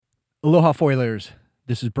Aloha Foilers,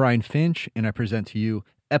 this is Brian Finch, and I present to you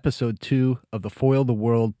episode 2 of the Foil the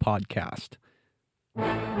World podcast.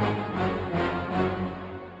 It's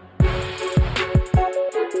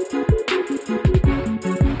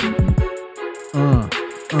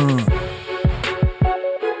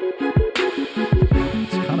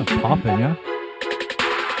kind of popping, yeah?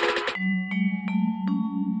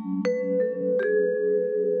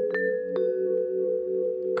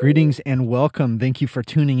 Greetings and welcome. Thank you for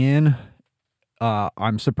tuning in.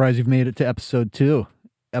 I'm surprised you've made it to episode 2.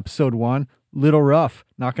 Episode 1, little rough,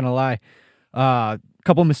 not going to lie.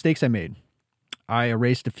 Couple mistakes I made. I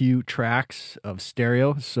erased a few tracks of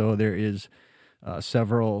stereo, so there is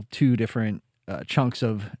two different chunks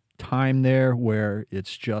of time there where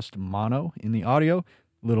it's just mono in the audio.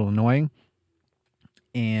 A little annoying.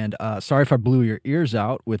 And sorry if I blew your ears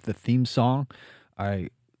out with the theme song. I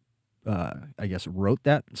guess wrote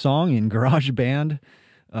that song in GarageBand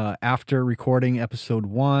after recording episode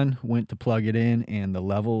 1, went to plug it in, and the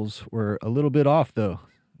levels were a little bit off though.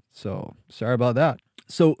 So sorry about that.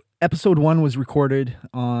 So episode 1 was recorded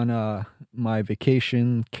on my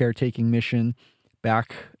vacation caretaking mission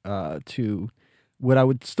back to what I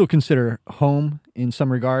would still consider home in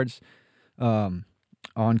some regards, on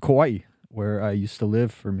Kauai, where I used to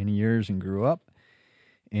live for many years and grew up.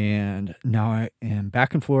 And now I am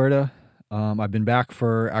back in Florida. I've been back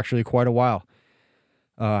for actually quite a while.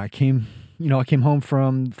 I came home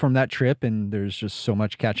from that trip, and there's just so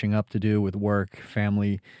much catching up to do with work,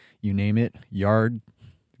 family, you name it, yard,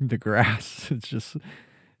 the grass. It's just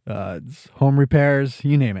it's home repairs,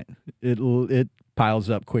 you name it. It piles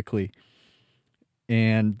up quickly,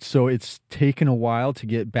 and so it's taken a while to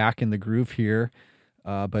get back in the groove here.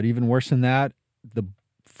 But even worse than that, the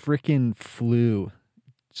freaking flu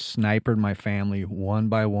snipered my family one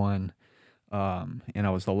by one, and I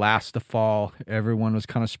was the last to fall. Everyone was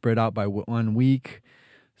kind of spread out by 1 week.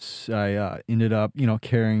 So I ended up,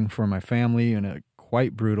 caring for my family in a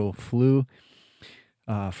quite brutal flu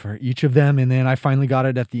for each of them, and then I finally got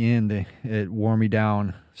it at the end. It wore me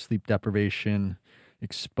down, sleep deprivation,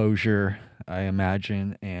 exposure, I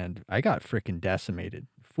imagine, and I got freaking decimated,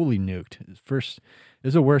 fully nuked. It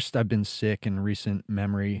was the worst I've been sick in recent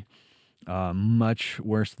memory. Much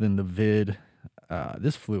worse than the vid.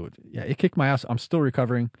 This flu, it kicked my ass. I'm still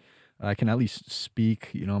recovering. I can at least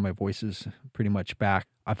speak, my voice is pretty much back.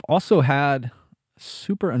 I've also had a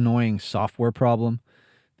super annoying software problem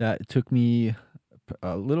that took me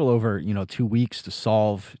a little over, 2 weeks to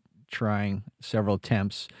solve, trying several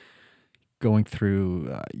attempts, going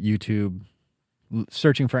through YouTube,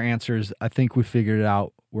 searching for answers. I think we figured it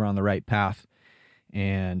out. We're on the right path.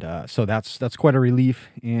 And so that's quite a relief,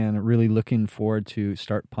 and really looking forward to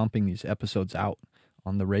start pumping these episodes out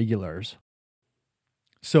on the regulars.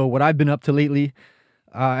 So what I've been up to lately,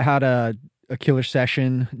 I had a killer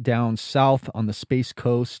session down south on the Space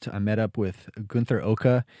Coast. I met up with Gunther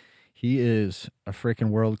Oka. He is a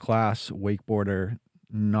freaking world-class wakeboarder,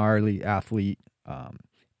 gnarly athlete,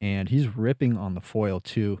 and he's ripping on the foil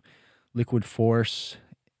too. Liquid Force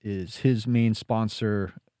is his main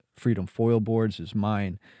sponsor. Freedom Foil Boards is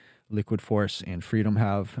mine. Liquid Force and Freedom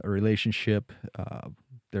have a relationship.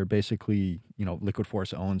 They're basically, Liquid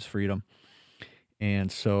Force owns Freedom.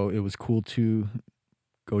 And so it was cool to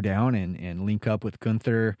go down and link up with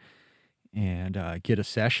Gunther and get a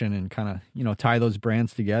session and kind of, tie those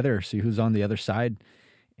brands together, see who's on the other side.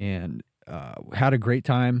 And had a great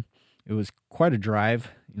time. It was quite a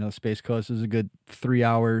drive. Space Coast is a good 3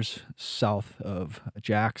 hours south of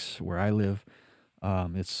Jax, where I live.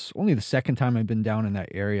 It's only the second time I've been down in that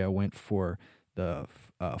area. I went for the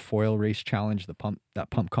foil race challenge, that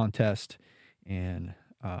pump contest, and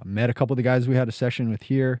met a couple of the guys we had a session with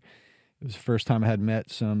here. It was the first time I had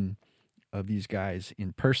met some of these guys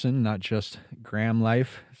in person, not just Gram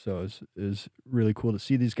life. So it was really cool to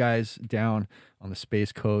see these guys down on the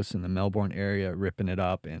Space Coast in the Melbourne area ripping it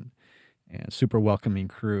up, and super welcoming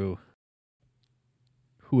crew.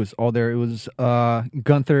 Who was all there? It was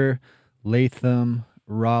Gunther, Latham,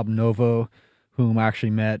 Rob Novo, whom I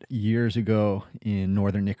actually met years ago in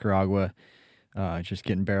northern Nicaragua, just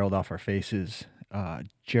getting barreled off our faces.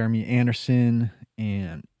 Jeremy Anderson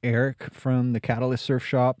and Eric from the Catalyst Surf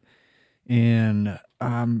Shop, and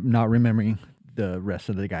I'm not remembering the rest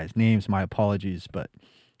of the guys' names. My apologies, but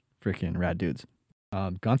freaking rad dudes.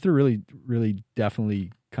 Gunther really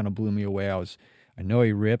definitely kind of blew me away. I know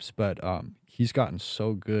he rips, but he's gotten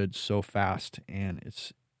so good so fast, and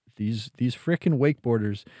it's these freaking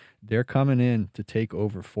wakeboarders, they're coming in to take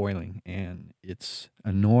over foiling, and it's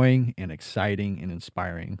annoying and exciting and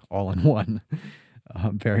inspiring all in one.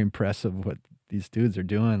 Very impressive what these dudes are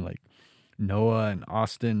doing, like Noah and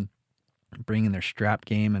Austin. bringing their strap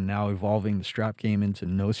game and now evolving the strap game into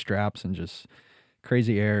no straps and just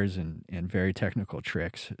crazy airs and very technical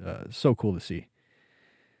tricks. So cool to see.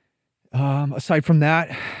 Aside from that,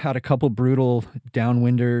 had a couple brutal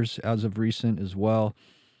downwinders as of recent as well.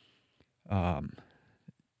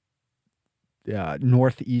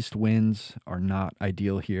 Northeast winds are not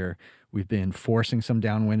ideal here. We've been forcing some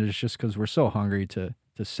downwinders just because we're so hungry to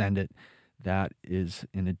send it. That is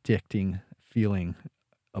an addicting feeling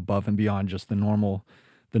above and beyond just the normal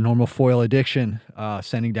foil addiction.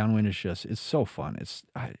 Sending downwind is it's so fun. It's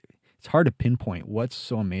hard to pinpoint what's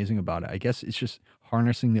so amazing about it. I guess it's just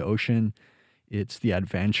harnessing the ocean. It's the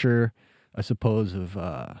adventure, I suppose, of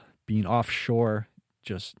being offshore,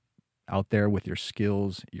 just out there with your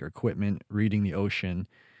skills, your equipment, reading the ocean,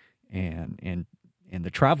 and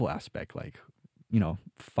the travel aspect.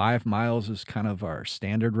 5 miles is kind of our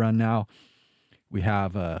standard run now. We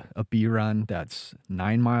have a B run that's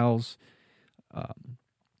 9 miles,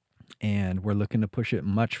 and we're looking to push it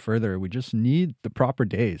much further. We just need the proper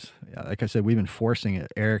days. Like I said, we've been forcing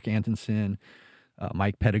it. Eric Antonson,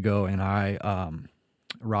 Mike Pedigo, and I,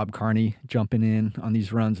 Rob Carney jumping in on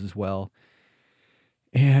these runs as well.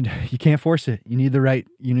 And you can't force it. You need the right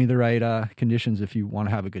conditions if you want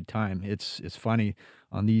to have a good time. It's funny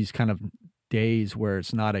on these kind of days where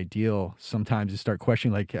it's not ideal. Sometimes you start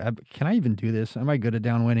questioning, can I even do this? Am I good at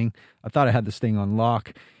downwinding? I thought I had this thing on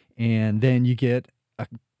lock. And then you get a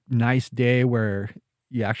nice day where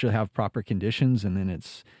you actually have proper conditions, and then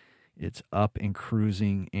it's up and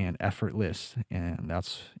cruising and effortless. And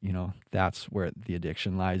that's where the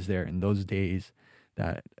addiction lies there. In those days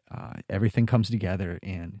that everything comes together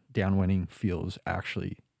and downwinding feels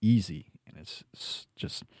actually easy, and it's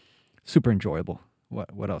just super enjoyable.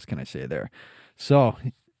 What else can I say there? So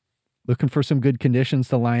looking for some good conditions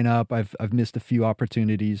to line up. I've missed a few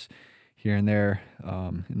opportunities here and there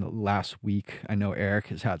in the last week. I know Eric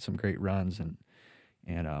has had some great runs and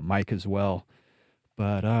Mike as well.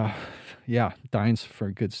 But dying for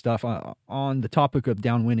good stuff. On the topic of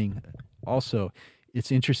downwinding, also, it's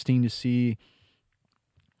interesting to see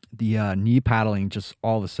the knee paddling just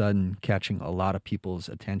all of a sudden catching a lot of people's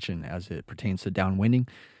attention as it pertains to downwinding.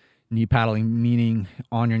 Knee paddling meaning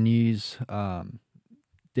on your knees,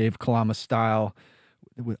 Dave Kalama style,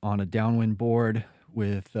 on a downwind board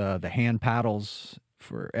with the hand paddles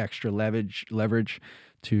for extra leverage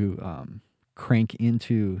to crank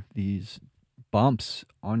into these bumps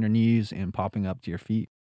on your knees and popping up to your feet,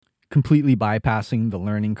 completely bypassing the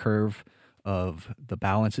learning curve of the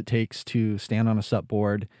balance it takes to stand on a sup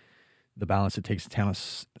board, the balance it takes to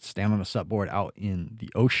stand on a sup board out in the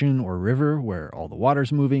ocean or river where all the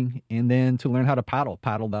water's moving, and then to learn how to paddle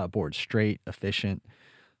that board straight, efficient,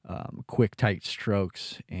 quick, tight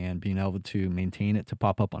strokes, and being able to maintain it to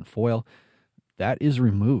pop up on foil. That is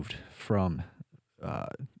removed from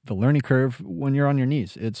the learning curve when you're on your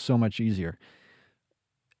knees. It's so much easier.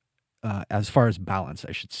 As far as balance,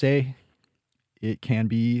 I should say, it can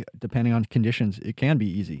be, depending on conditions, it can be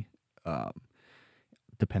easy.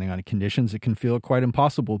 Depending on conditions, it can feel quite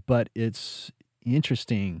impossible, but it's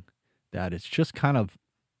interesting that it's just kind of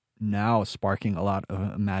now sparking a lot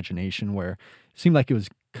of imagination, where it seemed like it was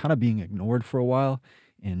kind of being ignored for a while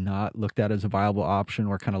and not looked at as a viable option,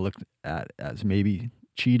 or kind of looked at as maybe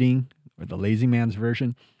cheating or the lazy man's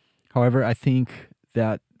version. However, I think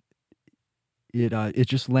that it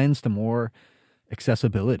just lends to more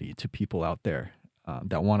accessibility to people out there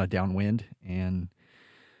that want to downwind and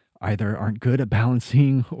either aren't good at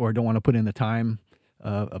balancing or don't want to put in the time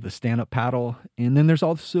of the stand-up paddle. And then there's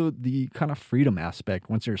also the kind of freedom aspect.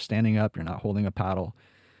 Once you're standing up, you're not holding a paddle.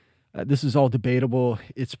 This is all debatable.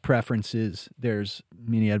 It's preferences. There's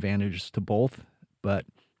many advantages to both. But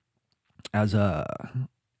as a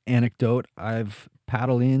anecdote, I've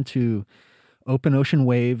paddled into open ocean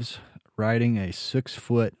waves riding a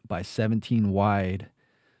 6-foot by 17 wide,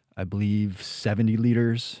 I believe 70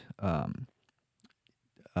 liters,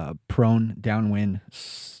 prone downwind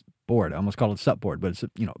board. I almost called it sup board, but it's a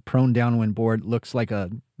prone downwind board. Looks like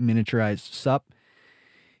a miniaturized sup.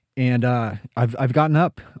 And I've gotten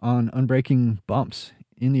up on unbreaking bumps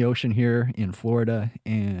in the ocean here in Florida,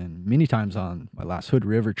 and many times on my last Hood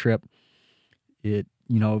River trip.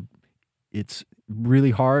 It's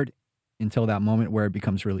really hard until that moment where it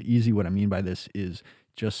becomes really easy. What I mean by this is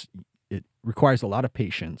just it requires a lot of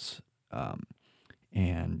patience.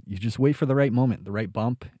 And you just wait for the right moment, the right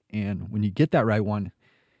bump. And when you get that right one,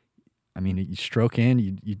 I mean, you stroke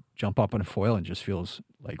in, you jump up on a foil, and it just feels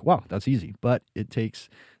like, wow, that's easy. But it takes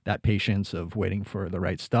that patience of waiting for the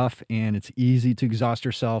right stuff. And it's easy to exhaust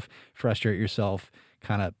yourself, frustrate yourself,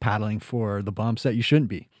 kind of paddling for the bumps that you shouldn't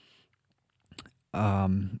be.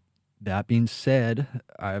 That being said,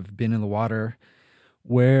 I've been in the water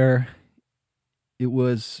where it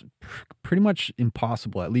was pretty much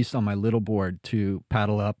impossible, at least on my little board, to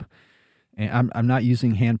paddle up. And I'm not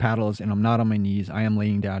using hand paddles, and I'm not on my knees. I am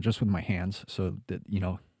laying down just with my hands, so that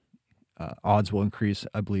odds will increase.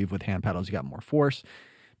 I believe with hand paddles, you got more force.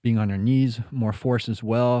 Being on your knees, more force as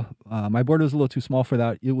well. My board was a little too small for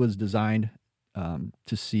that. It was designed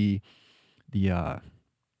to see the.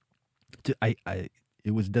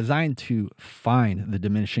 It was designed to find the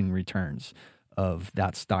diminishing returns of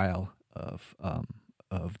that style of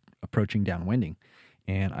approaching downwinding.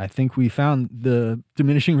 And I think we found the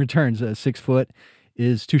diminishing returns. 6 foot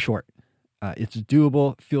is too short. It's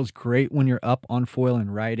doable. Feels great when you're up on foil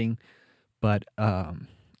and riding, but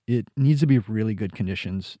it needs to be really good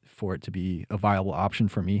conditions for it to be a viable option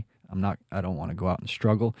for me. I don't want to go out and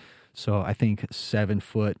struggle. So I think 7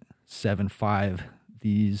 foot, 7.5,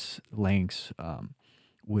 these lengths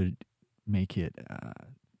would make it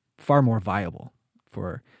far more viable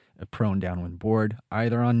for a prone downwind board,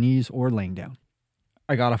 either on knees or laying down.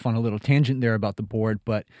 I got off on a little tangent there about the board,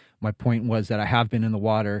 but my point was that I have been in the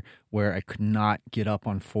water where I could not get up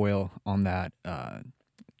on foil on that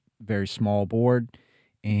very small board,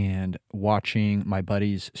 and watching my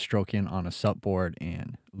buddies stroke in on a sup board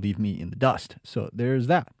and leave me in the dust. So there's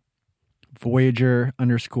that.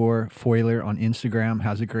 Voyager_foiler on Instagram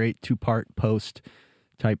has a great 2-part post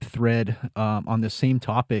type thread on the same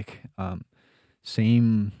topic,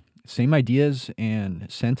 same ideas and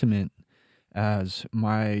sentiment as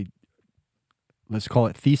my, let's call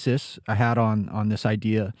it thesis I had on this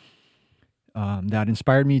idea that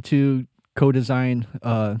inspired me to co-design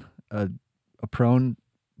a prone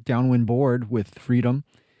downwind board with Freedom,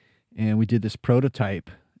 and we did this prototype,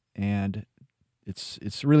 and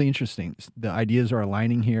it's really interesting. The ideas are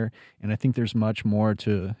aligning here, and I think there's much more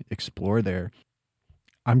to explore there.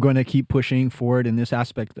 I'm going to keep pushing forward in this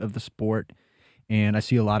aspect of the sport, and I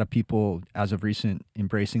see a lot of people as of recent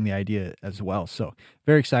embracing the idea as well. So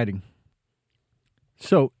very exciting.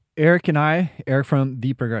 So Eric from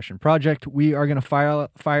The Progression Project, we are going to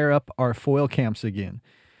fire up our foil camps again.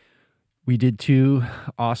 We did 2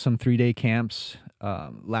 awesome 3-day camps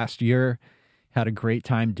last year, had a great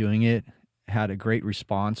time doing it, had a great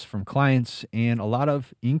response from clients, and a lot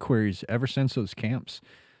of inquiries ever since those camps.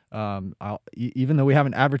 Even though we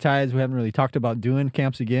haven't advertised, we haven't really talked about doing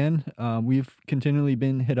camps again, we've continually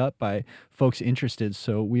been hit up by folks interested,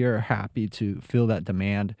 so we are happy to fill that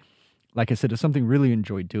demand. Like I said, it's something really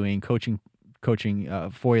enjoyed doing, coaching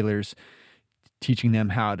foilers, teaching them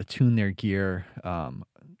how to tune their gear,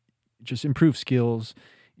 just improve skills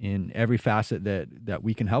in every facet that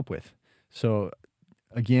we can help with. So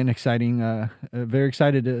again, exciting, very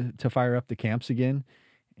excited to fire up the camps again,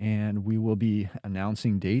 and we will be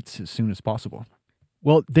announcing dates as soon as possible.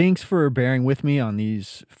 Well, thanks for bearing with me on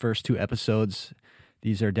these first 2 episodes.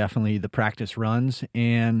 These are definitely the practice runs,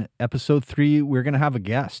 and episode 3, we're going to have a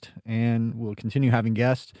guest, and we'll continue having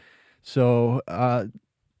guests. So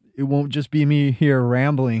it won't just be me here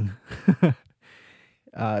rambling.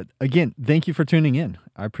 Again, thank you for tuning in.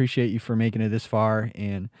 I appreciate you for making it this far,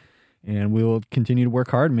 and we will continue to work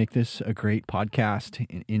hard and make this a great podcast,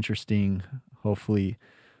 and interesting, hopefully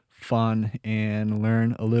fun, and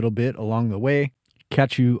learn a little bit along the way.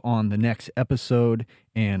 Catch you on the next episode,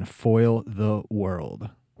 and foil the world.